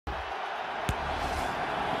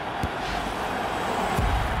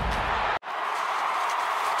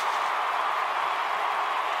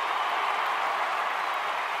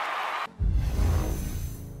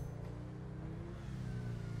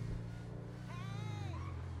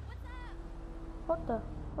What the?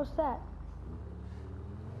 What's that?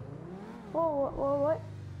 Whoa, what?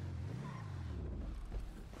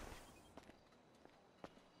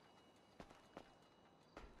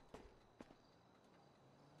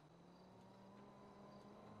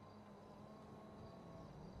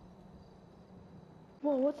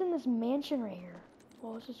 Whoa, what's in this mansion right here?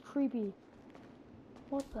 Whoa, this is creepy.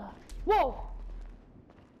 What the? Whoa!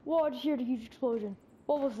 Whoa, I just heard a huge explosion.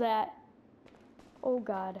 What was that? Oh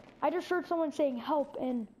God. I just heard someone saying help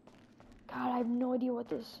and God, I have no idea what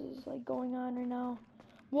this is like going on right now.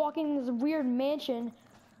 Walking in this weird mansion.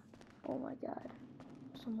 Oh my God.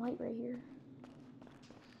 Some light right here.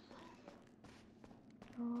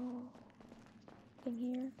 Oh. Thing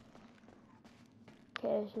here.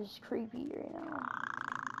 Okay, this is creepy right now.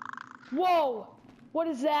 Whoa! What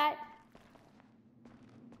is that?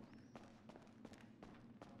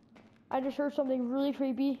 I just heard something really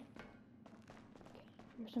creepy.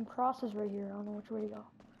 Okay, there's some crosses right here. I don't know which way to go.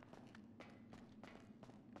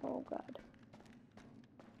 Oh God.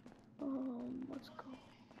 Let's go.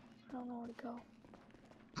 I don't know where to go.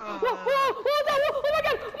 Whoa! Whoa! Whoa! Oh my God!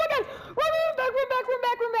 Oh my God! Run back! Run back! Run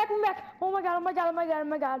back! Run back! Run back! Oh my God! Oh my God! Oh my God! Oh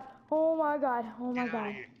my God! Oh my God! Oh my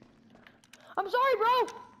God! I'm sorry, bro.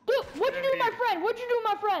 Dude, what'd you do to my friend? What'd you do to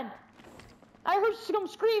my friend? I heard some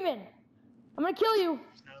screaming. I'm gonna kill you.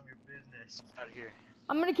 It's none of your business. Out of here.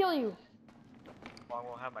 I'm gonna kill you. Well, I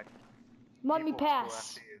won't have my. Let me people go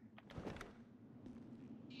pass. after you.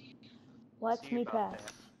 Let See me about pass.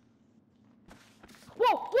 that.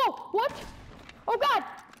 Whoa! Whoa! What? Oh God!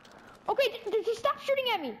 Okay, just stop shooting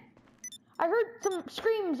at me. I heard some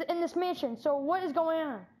screams in this mansion. So what is going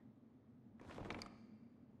on?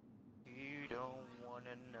 You don't want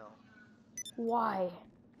to know. Why?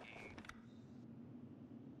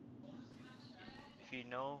 If you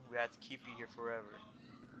know, we have to keep you here forever.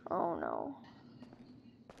 Oh no.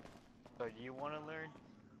 So do you want to learn?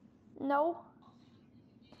 No.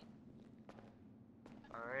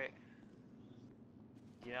 Alright.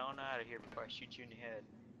 Get on out of here before I shoot you in the head.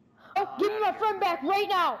 Oh, give me my friend back right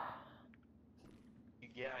now. You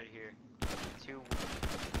get out of here. Two.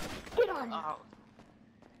 Get on here. Oh.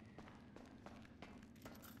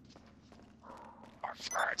 Our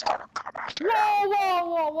friend's gonna come after you.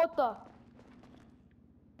 Whoa! What the?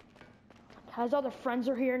 His other friends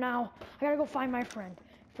are here now. I gotta go find my friend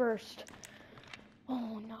first.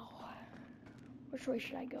 Oh no. Which way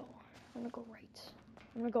should I go? I'm gonna go right.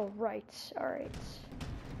 I'm gonna go right. Alright.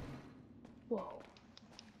 Whoa.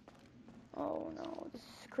 Oh no, this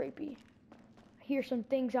is creepy. I hear some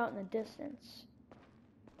things out in the distance.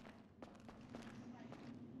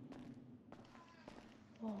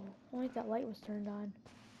 Whoa, only if that light was turned on.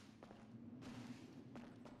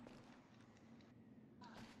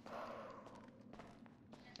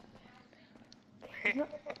 Yeah.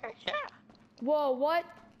 Whoa, what?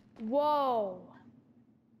 Whoa.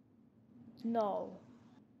 No.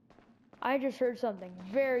 I just heard something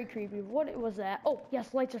very creepy. What was that? Oh,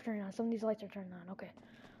 yes, lights are turning on. Some of these lights are turning on. Okay.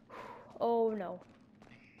 Oh, no.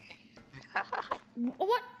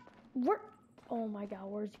 What? Where? Oh, my God.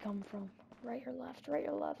 Where's he coming from? Right or left? Right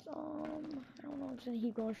or left? I don't know. I'm just going to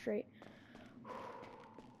keep going straight.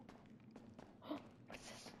 What's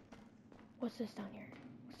this? What's this down here?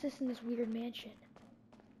 What's this in this weird mansion?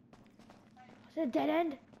 Is it a dead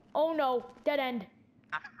end? Oh, no. Dead end.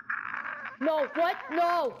 No. What?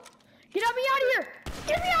 No. Get me out of here!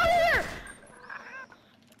 Get me out of here!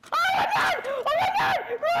 Oh my God! Oh my God!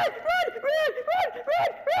 Run! Run! Run! Run!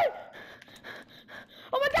 Run! Run!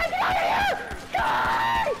 Oh my God! Get out of here!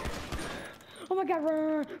 Die! Oh my God! Run!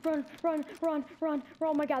 Run! Run! Run! Run!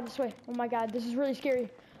 Oh my God! This way! Oh my God! This is really scary.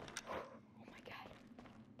 Oh my God!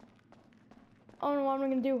 I don't know what I'm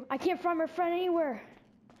gonna do. I can't find my friend anywhere.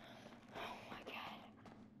 Oh my God!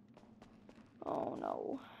 Oh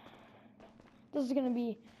no! This is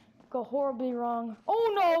gonna go horribly wrong.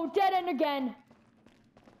 Oh no, dead end again.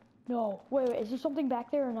 No, wait, is there something back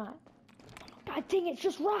there or not? God dang it, it's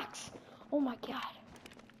just rocks. Oh my God.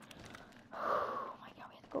 Oh my God,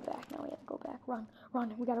 we have to go back now. We have to go back. Run.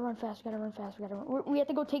 We gotta run fast. We have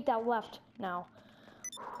to go take that left now.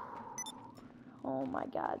 Oh my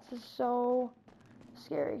God, this is so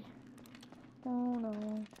scary. Oh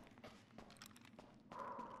no.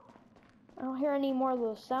 I don't hear any more of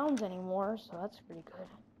those sounds anymore, so that's pretty good.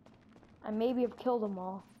 I maybe have killed them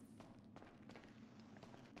all.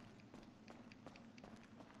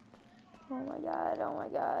 Oh my God, oh my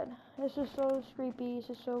God. This is so creepy,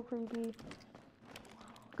 this is so creepy.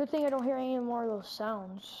 Good thing I don't hear any more of those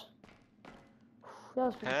sounds. That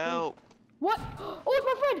was pretty Help! creepy. What? Oh, it's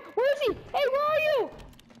my friend! Where is he? Hey, where are you?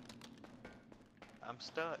 I'm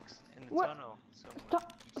stuck in the What? tunnel.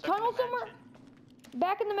 Tunnel somewhere?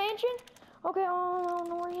 Back in the mansion? Okay, oh, I don't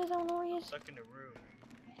know where he is, I don't know where he is. Stuck in a room.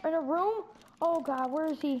 In a room? Oh god, where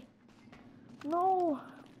is he? No.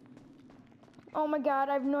 Oh my god,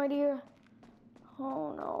 I have no idea.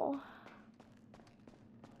 Oh no.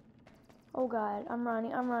 Oh god, I'm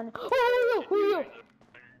running. Oh, who are you?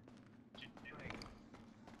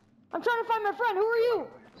 I'm trying to find my friend, who are you?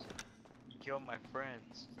 Kill my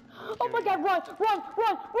friends. Oh my god, run! Oh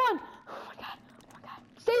my god.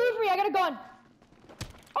 Stay with me, I got a gun.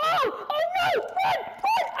 Oh no! Run!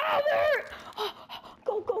 Oh, there!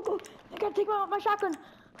 Go. I gotta take my shotgun.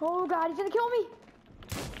 Oh god, he's gonna kill me.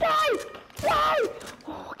 Die!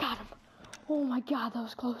 Oh, I got him. Oh my god, that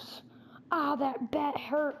was close. Ah, that bat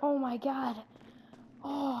hurt. Oh my god.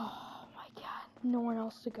 Oh my god. No one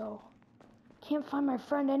else to go. Can't find my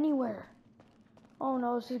friend anywhere. Oh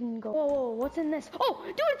no, this is gonna go. Whoa, what's in this? Oh,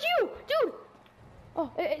 dude, it's you! Dude! Oh,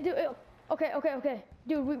 dude, okay.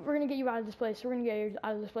 Dude, we're gonna get you out of this place. We're gonna get you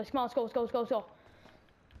out of this place. Come on, let's go.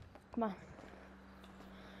 Come on.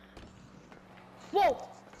 Whoa!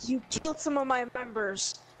 You killed some of my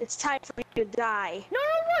members. It's time for me to die. No,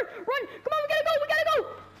 run! Come on, we gotta go!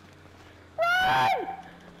 Run!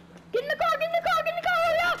 Get in the car,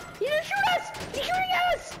 hurry up! He's gonna shoot us! He's shooting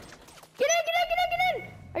at us! Get in!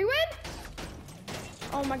 Are you in?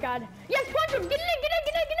 Oh my god. Yes, punch him! Get in!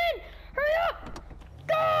 Hurry up!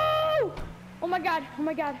 Go! Oh my god.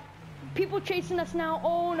 People chasing us now.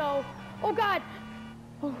 Oh no. Oh god.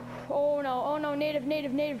 Oh no. Native.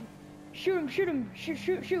 Shoot him.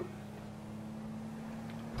 Shoot.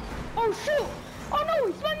 Oh shoot! Oh no,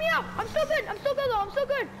 he spun me out! I'm still good.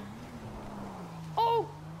 Oh,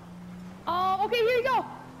 okay, here you go.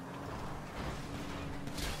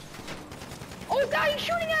 Oh god, he's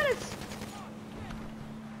shooting at us!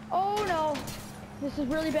 Oh no. This is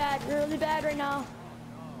really bad right now.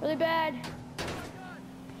 Really bad.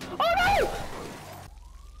 Oh no!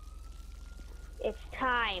 It's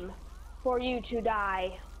time for you to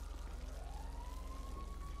die.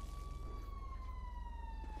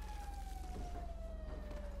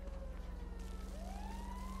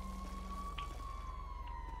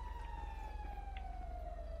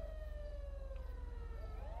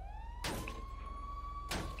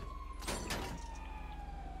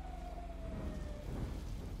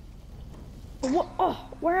 What? Oh,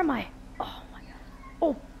 where am I? Oh my god.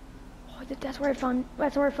 Oh, that's where I found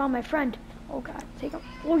my friend. Oh god, take him.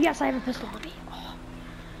 Oh yes, I have a pistol on me.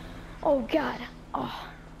 Oh god. Oh,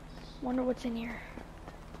 wonder what's in here.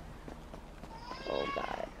 Oh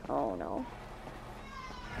god. Oh no.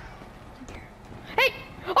 What's in here? Hey!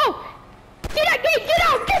 Oh! Get out!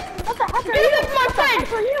 What the heck are Get you? away from my friend!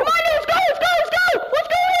 Come on, let's go! Let's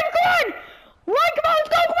go in! Come on! Run! Come on, let's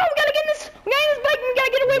go! We gotta get in this bike. We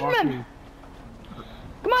gotta get away from him.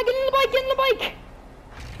 Come on, get in the bike!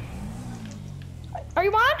 Are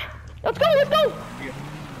you on? Let's go! Yeah.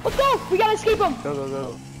 Let's go! We gotta escape him!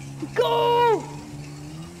 Go. Go!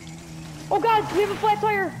 Oh god, we have a flat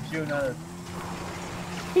tire! Shooting at us.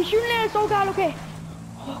 He's shooting at us, oh god, okay.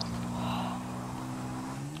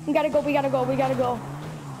 We gotta go.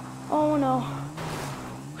 Oh no.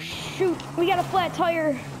 Shoot, we got a flat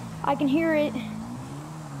tire. I can hear it.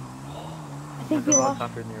 I think we lost.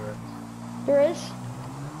 There is?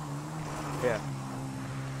 Yeah.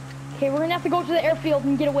 Okay, we're gonna have to go to the airfield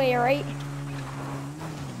and get away, alright?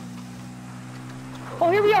 Oh,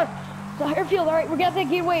 here we are! The airfield, alright, we're gonna have to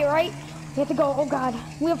get away, alright? We have to go, oh god.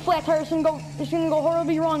 We have flat tires, it's gonna go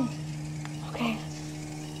horribly wrong. Okay.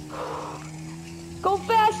 Go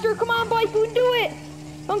faster, come on, bike, we can do it!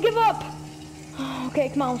 Don't give up! Okay,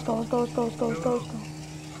 come on, let's go.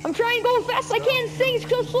 I'm trying to go as fast as I can, this thing's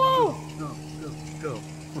so slow! Go.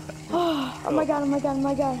 Oh my god.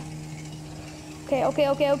 Okay.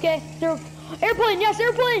 Airplane, yes,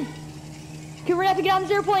 airplane! Okay, we're gonna have to get on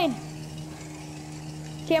this airplane.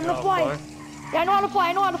 Okay, I'm gonna fly. Yeah, I know how to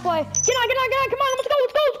fly. Get on, come on, let's go!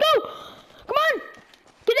 Come on!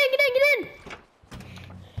 Get in!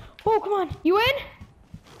 Oh, come on, you in?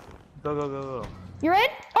 Go. You're in?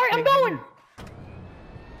 Alright, I'm going!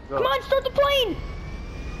 Go. Come on, start the plane!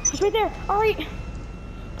 It's right there, alright.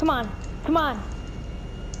 Come on.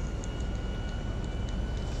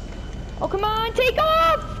 Oh, come on, take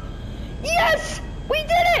off! Yes! We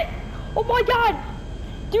did it! Oh my god!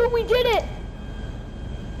 Dude, we did it!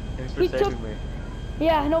 Thanks for saving me.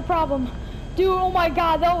 Yeah, no problem. Dude, oh my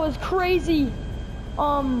god, that was crazy.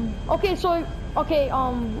 Okay,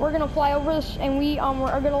 we're gonna fly over this and we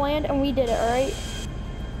are gonna land and we did it, alright?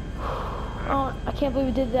 I can't believe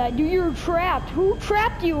we did that. Dude, you were trapped. Who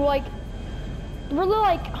trapped you? Like, really,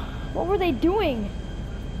 like, what were they doing?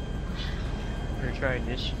 We're trying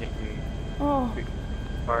to initiate Oh.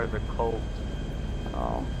 part of the cult.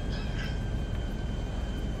 Oh.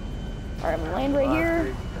 Alright, I'm gonna land right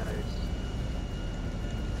here.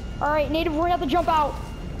 Alright, Native, we're gonna have to jump out.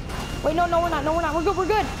 Wait, no, we're not. We're good, we're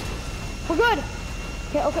good. We're good.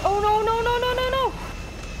 Okay, okay. Oh, no.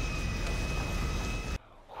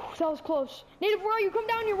 That was close. Native, where are you? Come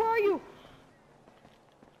down here. Where are you?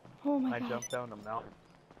 Oh my God. I jumped down the mountain.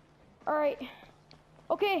 Alright.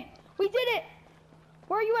 Okay, we did it.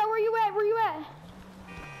 Where are you at?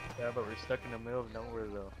 Yeah, but we're stuck in the middle of nowhere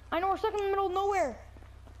though. I know, we're stuck in the middle of nowhere.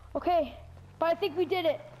 Okay, but I think we did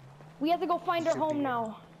it. We have to go find our home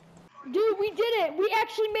now. Dude, we did it. We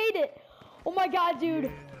actually made it. Oh my God,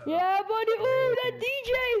 dude. Yeah, buddy. Ooh, that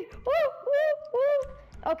DJ. Woo.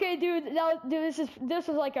 Okay, dude. This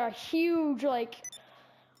is like a huge, like,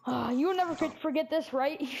 you'll never forget this,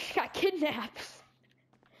 right? You got kidnapped.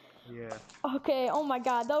 Yeah. Okay, oh my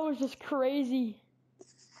God, that was just crazy.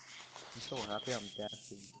 I'm so happy I'm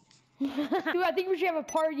gassing. Dude, I think we should have a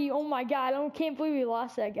party. Oh my God, I can't believe we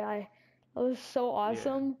lost that guy. That was so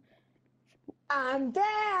awesome. I'm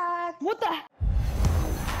back. What the?